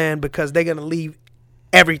what I'm saying? Because they're gonna leave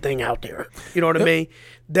everything out there. You know what I mean?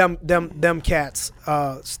 Them cats,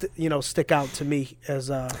 stick out to me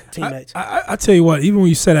as teammates. I tell you what, even when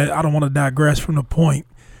you said that, I don't want to digress from the point,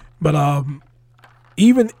 but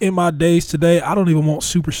even in my days today, I don't even want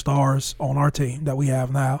superstars on our team that we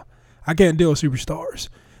have now. I can't deal with superstars,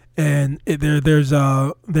 and there's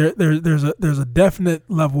a definite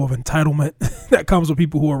level of entitlement that comes with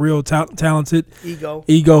people who are real talented.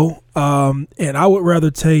 Ego. And I would rather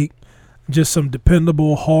take just some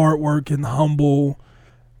dependable, hardworking, humble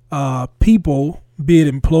people, be it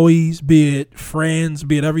employees, be it friends,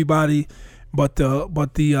 be it everybody, but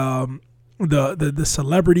the the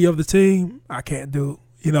celebrity of the team, I can't do.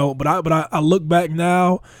 But I look back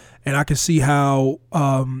now, and I can see how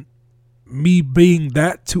me being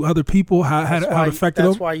that to other people how it affected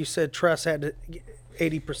them. That's why you said Tress had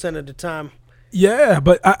 80% of the time. Yeah,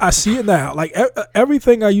 but I see it now. Like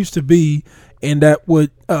everything I used to be, and that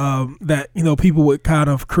would people would kind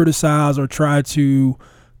of criticize or try to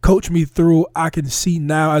coach me through. I can see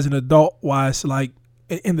now as an adult why it's like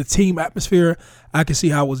in the team atmosphere, I can see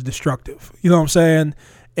how it was destructive. You know what I'm saying?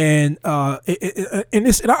 And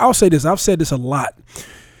and I'll say this. I've said this a lot.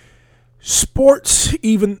 Sports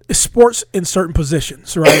in certain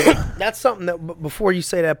positions, right? That's something that, before you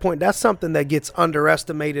say that point, that's something that gets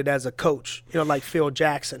underestimated as a coach. Like Phil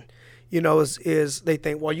Jackson, is they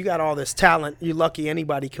think, well, you got all this talent, you're lucky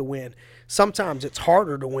anybody can win. Sometimes it's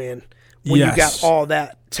harder to win when you got all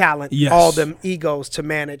that talent, all them egos to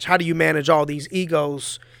manage. How do you manage all these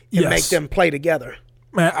egos and make them play together?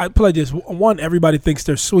 Man, I play this. One, everybody thinks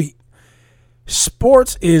they're sweet.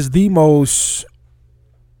 Sports is the most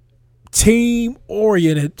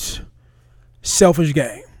team-oriented, selfish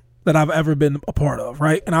game that I've ever been a part of,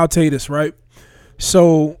 right? And I'll tell you this, right?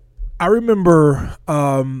 So I remember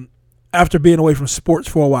after being away from sports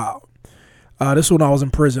for a while, this is when I was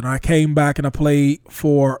in prison. I came back and I played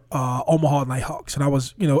for Omaha Nighthawks, and I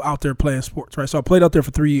was, out there playing sports, right? So I played out there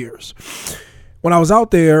for 3 years. When I was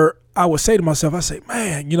out there, I would say to myself,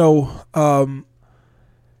 man,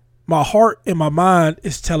 my heart and my mind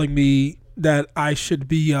is telling me that I should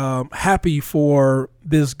be happy for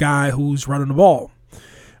this guy who's running the ball.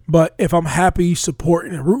 But if I'm happy,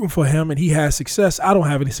 supporting, and rooting for him and he has success, I don't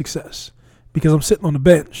have any success because I'm sitting on the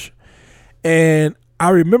bench. And I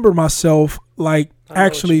remember myself I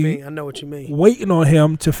know what you mean. Waiting on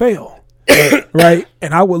him to fail, right?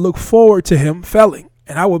 And I would look forward to him failing,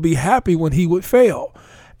 and I would be happy when he would fail.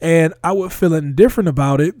 And I would feel indifferent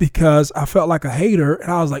about it because I felt like a hater.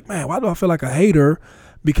 And I was like, man, why do I feel like a hater?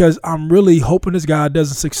 Because I'm really hoping this guy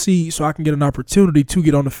doesn't succeed so I can get an opportunity to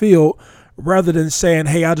get on the field rather than saying,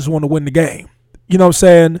 hey, I just want to win the game. You know what I'm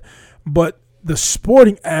saying? But the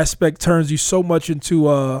sporting aspect turns you so much into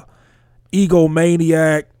a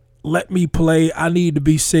egomaniac. Let me play. I need to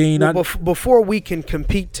be seen. Well, before we can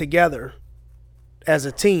compete together as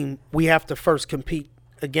a team, we have to first compete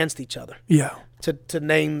against each other. Yeah. To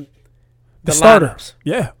name the starter. lineups.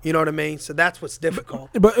 Yeah. You know what I mean? So that's what's difficult.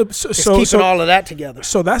 But so keeping all of that together.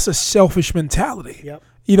 So that's a selfish mentality. Yep.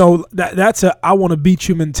 That's a I want to beat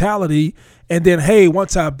you mentality. And then, hey,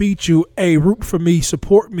 once I beat you, hey, root for me,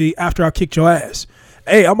 support me after I kicked your ass.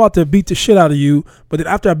 Hey, I'm about to beat the shit out of you. But then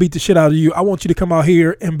after I beat the shit out of you, I want you to come out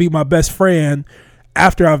here and be my best friend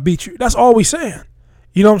after I've beat you. That's all we saying.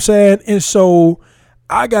 You know what I'm saying? And so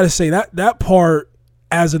I got to say that part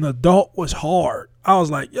as an adult was hard. I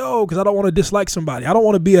was like, because I don't want to dislike somebody. I don't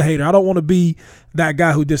want to be a hater. I don't want to be that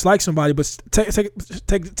guy who dislikes somebody. But take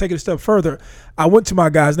it a step further. I went to my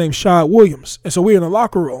guy's name, Shad Williams. And so we're in the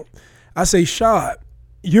locker room. I say, Shad,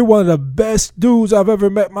 you're one of the best dudes I've ever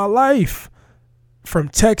met in my life. From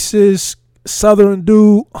Texas, Southern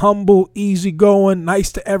dude, humble, easygoing,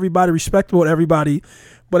 nice to everybody, respectable to everybody.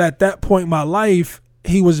 But at that point in my life,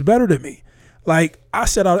 he was better than me. Like I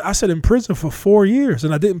said in prison for 4 years,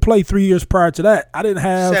 and I didn't play 3 years prior to that. I didn't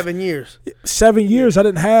have 7 years. 7 years. I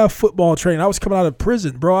didn't have football training. I was coming out of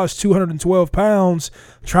prison, bro. I was 212 pounds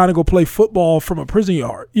trying to go play football from a prison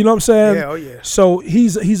yard. You know what I'm saying? Yeah, oh yeah. So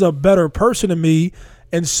he's a better person than me,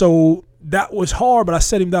 and so that was hard. But I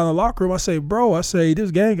set him down in the locker room. I say, bro,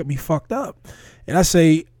 this gang got me fucked up, and I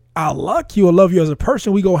say, I like you. I love you as a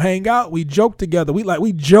person. We go hang out. We joke together.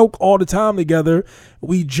 We joke all the time together.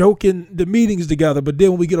 We joke in the meetings together. But then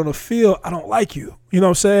when we get on the field, I don't like you. You know what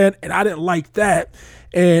I'm saying? And I didn't like that.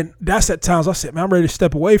 And that's at times I said, man, I'm ready to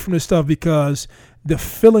step away from this stuff because the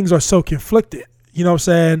feelings are so conflicted. You know what I'm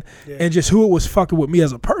saying? Yeah. And just who it was fucking with me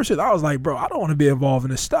as a person, I was like, bro, I don't want to be involved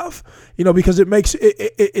in this stuff, because it makes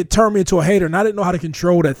it turned me into a hater, and I didn't know how to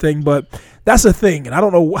control that thing. But that's a thing, and I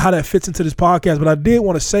don't know how that fits into this podcast, but I did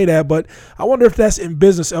want to say that. But I wonder if that's in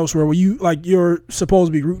business elsewhere, where you're supposed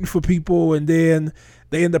to be rooting for people, and then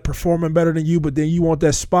they end up performing better than you, but then you want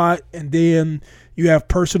that spot, and then you have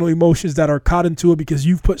personal emotions that are caught into it because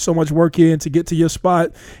you've put so much work in to get to your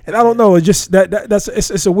spot. And I don't know. It's just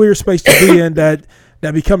it's a weird space to be in that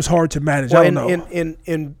becomes hard to manage. Well, I don't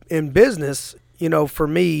know. In business, for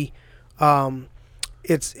me,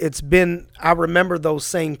 it's been, I remember those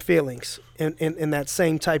same feelings in that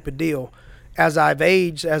same type of deal. As I've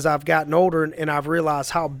aged, as I've gotten older, and I've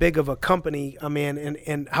realized how big of a company I'm in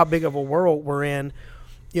and how big of a world we're in,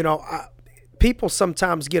 people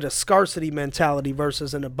sometimes get a scarcity mentality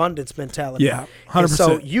versus an abundance mentality. Yeah, 100%. And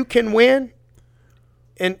so you can win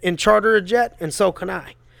and charter a jet, and so can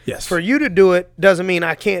I. Yes. For you to do it doesn't mean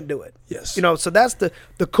I can't do it. Yes. So that's the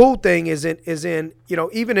cool thing is in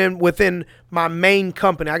even within my main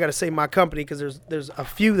company. I got to say my company because there's a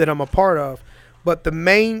few that I'm a part of, but the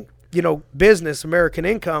main business, American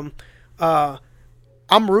Income,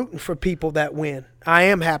 I'm rooting for people that win. I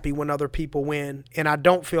am happy when other people win, and I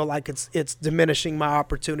don't feel like it's diminishing my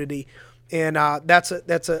opportunity. And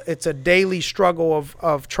it's a daily struggle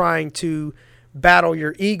of trying to battle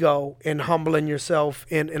your ego and humbling yourself,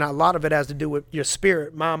 and a lot of it has to do with your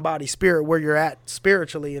spirit, mind, body, spirit, where you're at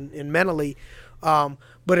spiritually and mentally.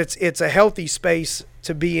 But it's a healthy space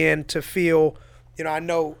to be in, to feel. I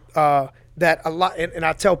know that a lot, and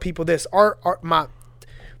I tell people this: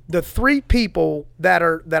 the three people that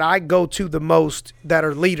I go to the most that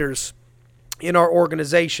are leaders in our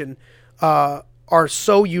organization are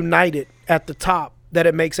so united at the top that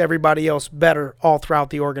it makes everybody else better all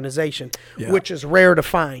throughout the organization, which is rare to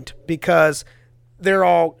find because they're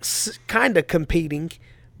all kind of competing,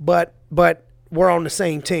 but we're on the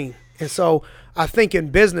same team. And so I think in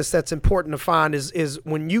business that's important to find is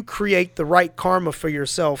when you create the right karma for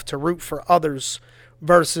yourself to root for others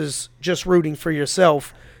versus just rooting for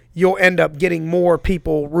yourself, you'll end up getting more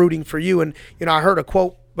people rooting for you. And, I heard a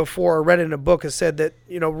quote before, I read it in a book, it said that,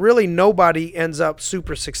 really nobody ends up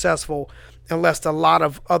super successful unless a lot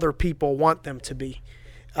of other people want them to be,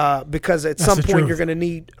 because at some point you're going to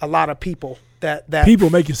need a lot of people that people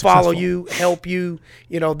make you follow successful. you, help you,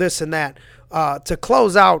 this and that. To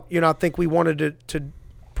close out, I think we wanted to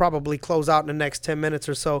probably close out in the next 10 minutes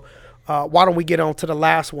or so. Why don't we get on to the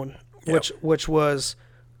last one, which was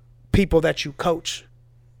people that you coach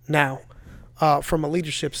now, from a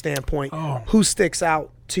leadership standpoint. Who sticks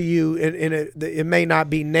out to you? And it may not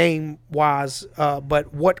be name wise,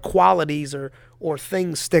 but what qualities or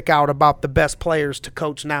things stick out about the best players to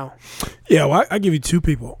coach now? Yeah, well, I give you two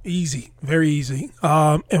people. Easy, very easy.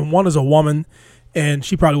 And one is a woman, and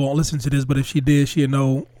she probably won't listen to this, but if she did, she'd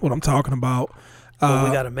know what I'm talking about. Well,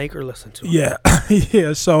 we got to make her listen to it. Yeah,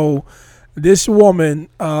 yeah. So this woman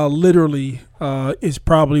literally is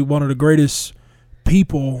probably one of the greatest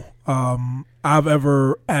people I've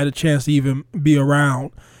ever had a chance to even be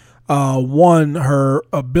around. One, her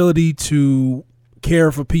ability to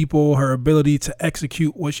care for people, her ability to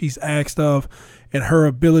execute what she's asked of, and her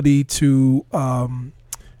ability to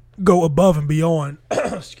go above and beyond,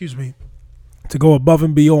 excuse me, to go above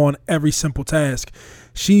and beyond every simple task.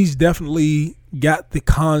 She's definitely got the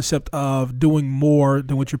concept of doing more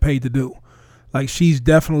than what you're paid to do. Like, she's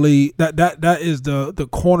definitely that is the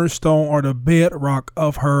cornerstone or the bedrock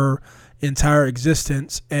of her entire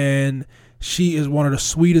existence. And she is one of the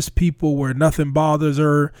sweetest people where nothing bothers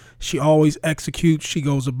her. She always executes. She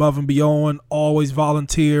goes above and beyond, always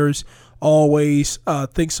volunteers, always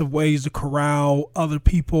thinks of ways to corral other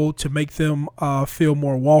people to make them feel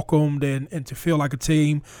more welcomed and to feel like a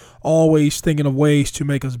team, always thinking of ways to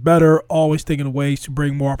make us better, always thinking of ways to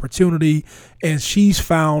bring more opportunity. And she's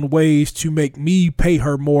found ways to make me pay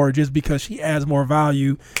her more just because she adds more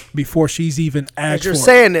value before she's even asked As you're for it.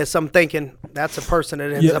 saying this, I'm thinking that's a person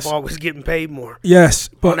that ends up always getting paid more. Yes,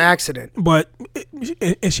 but on accident. But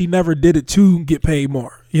and she never did it to get paid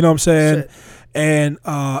more. You know what I'm saying? And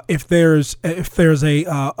if there's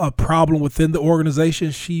a problem within the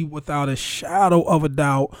organization, she, without a shadow of a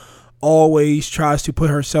doubt, always tries to put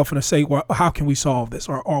herself in a say, well, how can we solve this,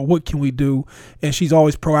 or what can we do? And she's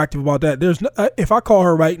always proactive about that. There's no, if I call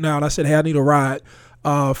her right now and I said, hey, I need a ride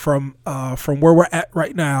from where we're at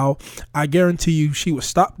right now, I guarantee you she would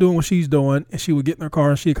stop doing what she's doing and she would get in her car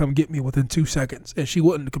and she'd come get me within 2 seconds. And she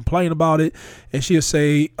wouldn't complain about it. And she'd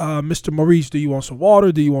say, Mr. Maurice, do you want some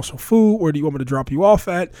water? Do you want some food? Where do you want me to drop you off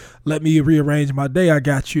at? Let me rearrange my day. I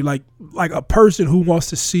got you. Like a person who wants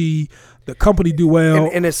to see the company do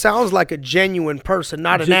well. And it sounds like a genuine person,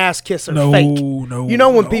 not an ass kisser No, fake. no, You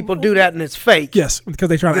know when no. people do that and it's fake. Yes, because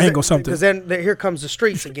they're trying to angle something. Because then here comes the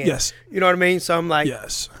streets again. Yes. You know what I mean? So I'm like,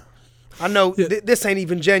 Yes. I know this ain't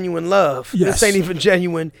even genuine love. Yes. This ain't even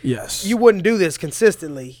genuine. Yes. You wouldn't do this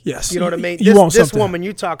consistently. Yes. You know what I mean? You want This something. woman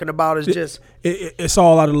you talking about is just. It's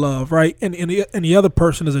all out of love, right? And the other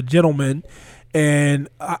person is a gentleman, and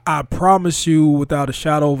I promise you, without a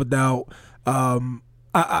shadow of a doubt,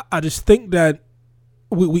 I just think that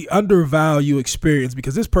we undervalue experience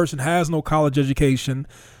because this person has no college education,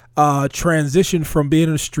 transition from being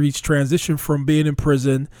in the streets, transition from being in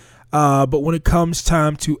prison. But when it comes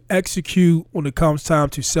time to execute, when it comes time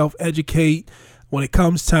to self-educate, when it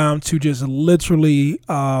comes time to just literally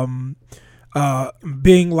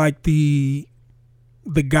being like the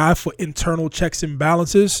guy for internal checks and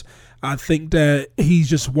balances, I think that he's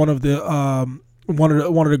just one of the one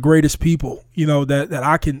of the greatest people, that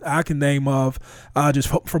I can name of, just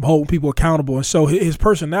from holding people accountable. And so his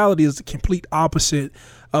personality is the complete opposite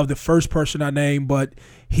of the first person I named, but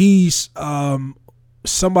he's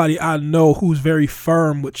somebody I know who's very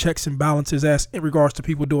firm with checks and balances as in regards to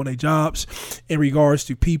people doing their jobs, in regards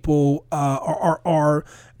to people are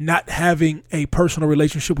not having a personal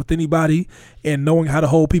relationship with anybody and knowing how to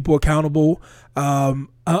hold people accountable, and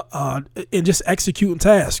just executing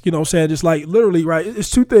tasks, what I'm saying? Just like literally, right? It's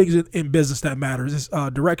two things in business that matters. It's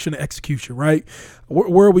direction and execution, right?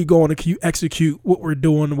 Where are we going to execute what we're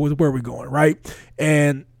doing with where we're going, right?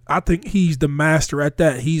 And I think he's the master at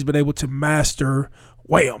that. He's been able to master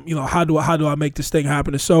how do I make this thing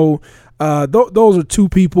happen? And so those are two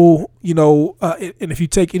people, and if you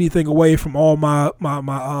take anything away from all my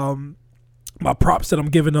props that I'm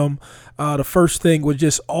giving them, the first thing was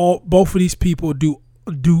just both of these people do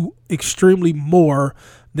extremely more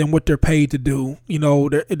than what they're paid to do.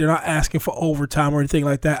 They're not asking for overtime or anything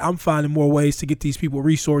like that. I'm finding more ways to get these people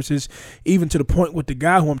resources, even to the point with the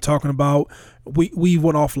guy who I'm talking about. We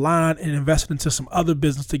went offline and invested into some other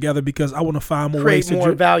business together because I want to find more ways to create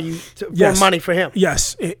more value more money for him.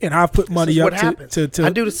 Yes, and I've put money up to I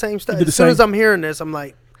do the same stuff. As soon as I'm hearing this, I'm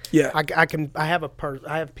like, yeah, I have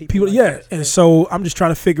people. Like this. And so I'm just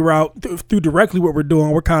trying to figure out through directly what we're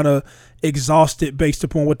doing. We're kind of exhausted based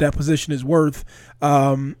upon what that position is worth,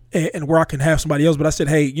 and where I can have somebody else. But I said,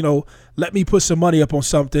 hey, let me put some money up on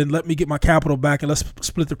something. Let me get my capital back, and let's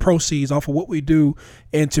split the proceeds off of what we do,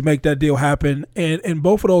 and to make that deal happen. And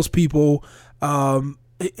both of those people.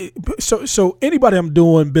 So anybody I'm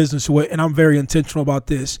doing business with, and I'm very intentional about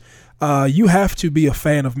this. You have to be a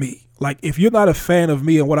fan of me. Like, if you're not a fan of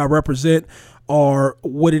me and what I represent or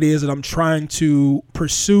what it is that I'm trying to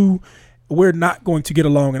pursue, we're not going to get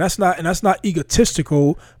along. And that's not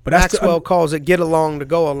egotistical, but that's Maxwell calls it get along to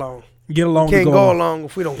go along. Get along we can't to go along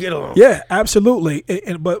if we don't get along. Yeah, absolutely.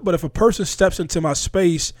 But if a person steps into my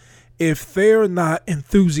space, if they're not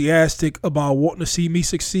enthusiastic about wanting to see me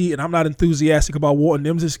succeed and I'm not enthusiastic about wanting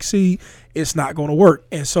them to succeed, it's not going to work.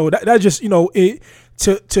 And so that just,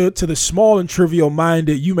 to the small and trivial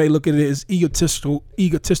minded, you may look at it as egotistical.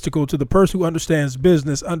 To the person who understands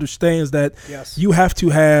business, understands that you have to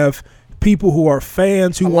have people who are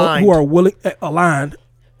fans, who are willing, aligned,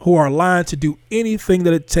 who are aligned to do anything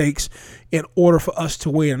that it takes in order for us to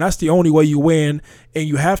win. And that's the only way you win. And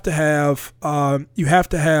you have to have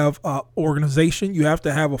organization. You have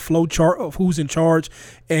to have a flow chart of who's in charge,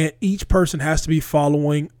 and each person has to be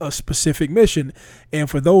following a specific mission. And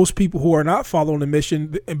for those people who are not following the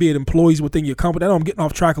mission, and be it employees within your company, I know I'm getting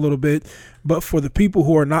off track a little bit, but for the people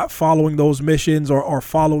who are not following those missions or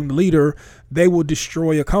following the leader, they will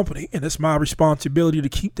destroy a company. And it's my responsibility to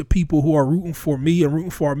keep the people who are rooting for me and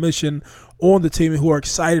rooting for our mission on the team and who are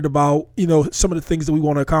excited about, some of the things that we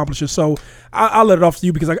want to accomplish. And so I'll let it off to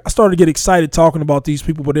you because I started to get excited talking about these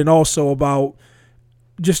people, but then also about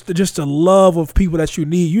just the love of people that you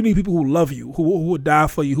need. You need people who love you, who will die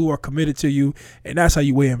for you, who are committed to you, and that's how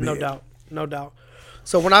you win. No doubt.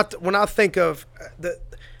 So when I think of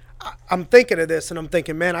I'm thinking of this and I'm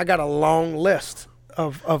thinking, man, I got a long list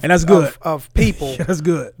of and that's good. of people that's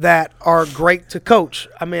good that are great to coach.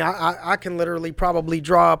 I mean, I can literally probably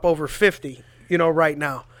draw up over 50, right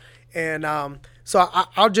now, and so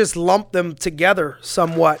I'll just lump them together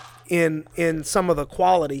somewhat in some of the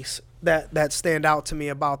qualities that stand out to me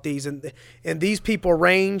about these, and these people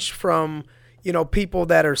range from people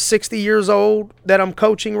that are 60 years old that I'm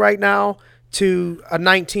coaching right now to a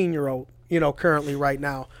 19-year-old currently right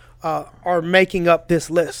now are making up this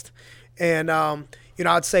list. And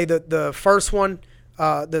I'd say that the first one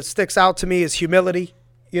that sticks out to me is humility.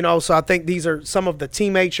 So I think these are some of the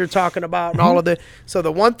teammates you're talking about and all of the. So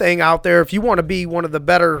the one thing out there, if you want to be one of the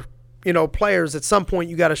better, players, at some point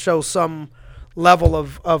you got to show some level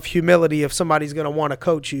of humility if somebody's going to want to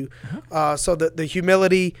coach you. So the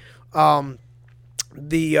humility,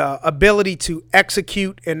 the ability to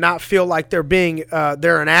execute and not feel like they're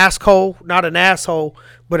an asshole, not an asshole,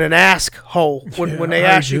 but an ask hole when they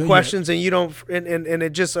ask you questions and you don't, and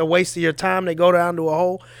it's just a waste of your time. They go down to a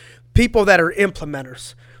hole. People that are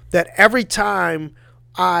implementers, that every time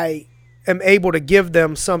I am able to give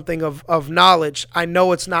them something of knowledge, I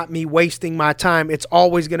know it's not me wasting my time. It's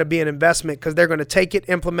always going to be an investment because they're going to take it,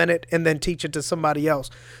 implement it, and then teach it to somebody else.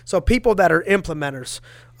 So people that are implementers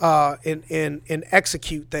and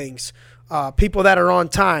execute things, people that are on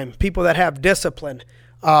time, people that have discipline,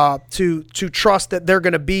 to trust that they're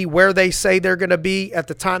going to be where they say they're going to be at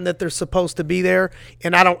the time that they're supposed to be there.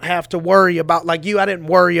 And I don't have to worry about, like you, I didn't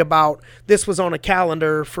worry about this was on a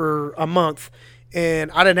calendar for a month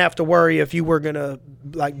and I didn't have to worry if you were going to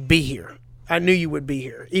be here. I knew you would be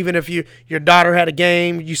here. Even if your daughter had a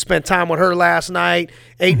game, you spent time with her last night,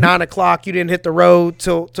 8, 9 o'clock, you didn't hit the road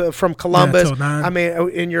from Columbus. Till 9. I mean,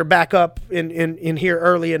 and you're back up in here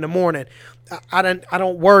early in the morning. I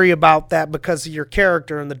don't worry about that because of your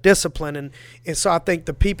character and the discipline. And so I think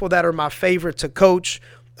the people that are my favorite to coach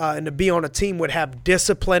and to be on a team would have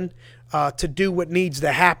discipline to do what needs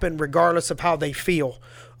to happen regardless of how they feel.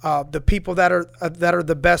 The people that are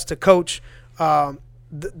the best to coach,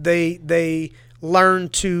 they learn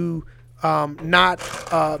to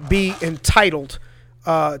not be entitled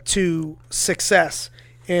to success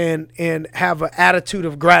and have an attitude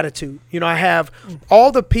of gratitude. I have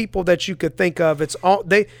all the people that you could think of.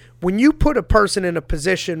 When you put a person in a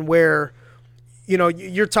position where,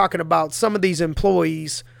 you're talking about some of these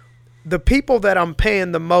employees, the people that I'm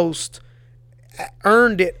paying the most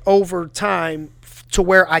earned it over time to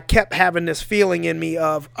where I kept having this feeling in me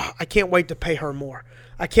of, I can't wait to pay her more.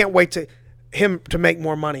 I can't wait him to make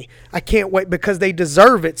more money. I can't wait because they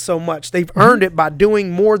deserve it so much. They've earned it by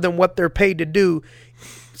doing more than what they're paid to do.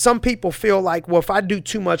 Some people feel like, well, if I do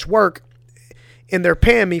too much work and they're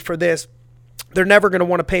paying me for this, they're never going to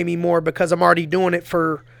want to pay me more because I'm already doing it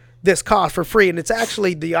for this cost for free. And it's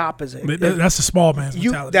actually the opposite. That's a small man's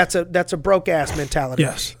mentality. That's a broke ass mentality.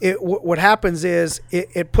 Yes. What happens is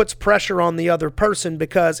it puts pressure on the other person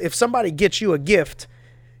because if somebody gets you a gift,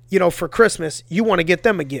 for Christmas, you want to get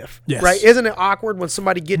them a gift, yes. right? Isn't it awkward when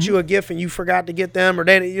somebody gets you a gift and you forgot to get them, or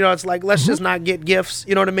it's like, let's just not get gifts,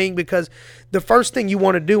 you know what I mean? Because the first thing you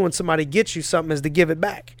want to do when somebody gets you something is to give it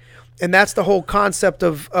back. And that's the whole concept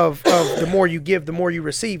of the more you give, the more you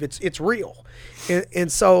receive. It's real.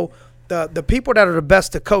 And so the people that are the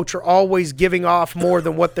best to coach are always giving off more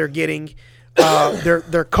than what they're getting.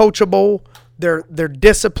 They're coachable, they're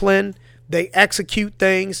disciplined, they execute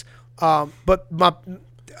things. But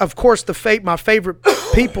of course, my favorite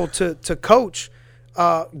people to coach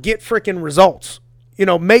get freaking results.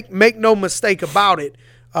 Make no mistake about it.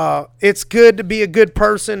 It's good to be a good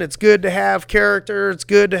person. It's good to have character. It's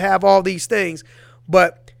good to have all these things.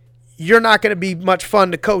 But you're not going to be much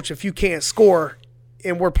fun to coach if you can't score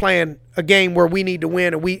and we're playing a game where we need to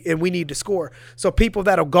win and we need to score. So people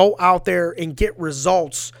that'll go out there and get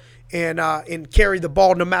results and carry the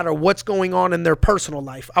ball no matter what's going on in their personal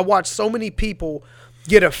life. I watch so many people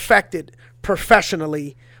get affected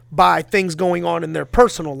professionally by things going on in their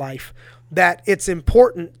personal life that it's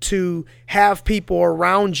important to have people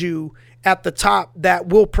around you at the top that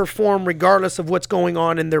will perform regardless of what's going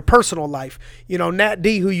on in their personal life. Nat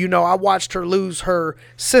D, who I watched her lose her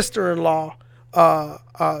sister-in-law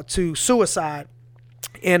to suicide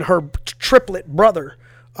and her triplet brother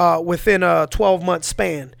within a 12-month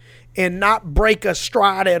span and not break a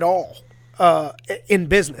stride at all in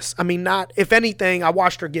business. I mean, if anything, I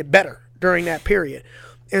watched her get better during that period.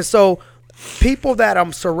 And so people that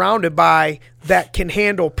I'm surrounded by that can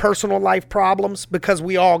handle personal life problems, because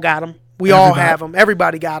we all got them. All have them.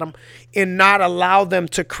 Everybody got them. And not allow them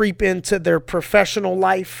to creep into their professional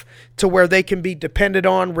life to where they can be depended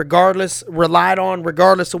on relied on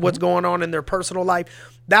regardless of what's going on in their personal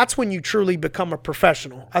life. That's when you truly become a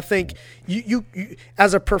professional. I think you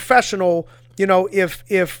as a professional, if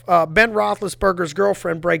Ben Roethlisberger's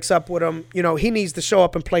girlfriend breaks up with him, he needs to show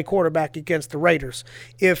up and play quarterback against the Raiders.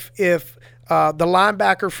 If the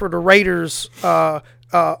linebacker for the Raiders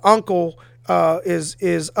uncle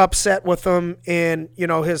is upset with him and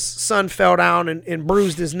his son fell down and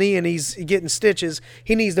bruised his knee and he's getting stitches,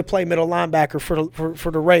 he needs to play middle linebacker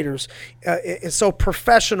for the Raiders. And so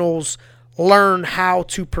professionals learn how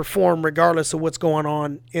to perform regardless of what's going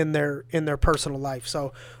on in their personal life.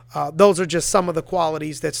 So those are just some of the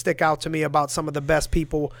qualities that stick out to me about some of the best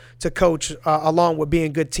people to coach, along with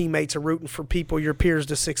being good teammates and rooting for your peers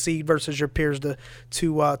to succeed versus your peers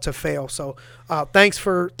to fail. So thanks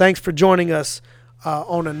for joining us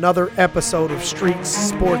on another episode of Streets,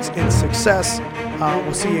 Sports, and Success.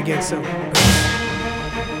 We'll see you again soon.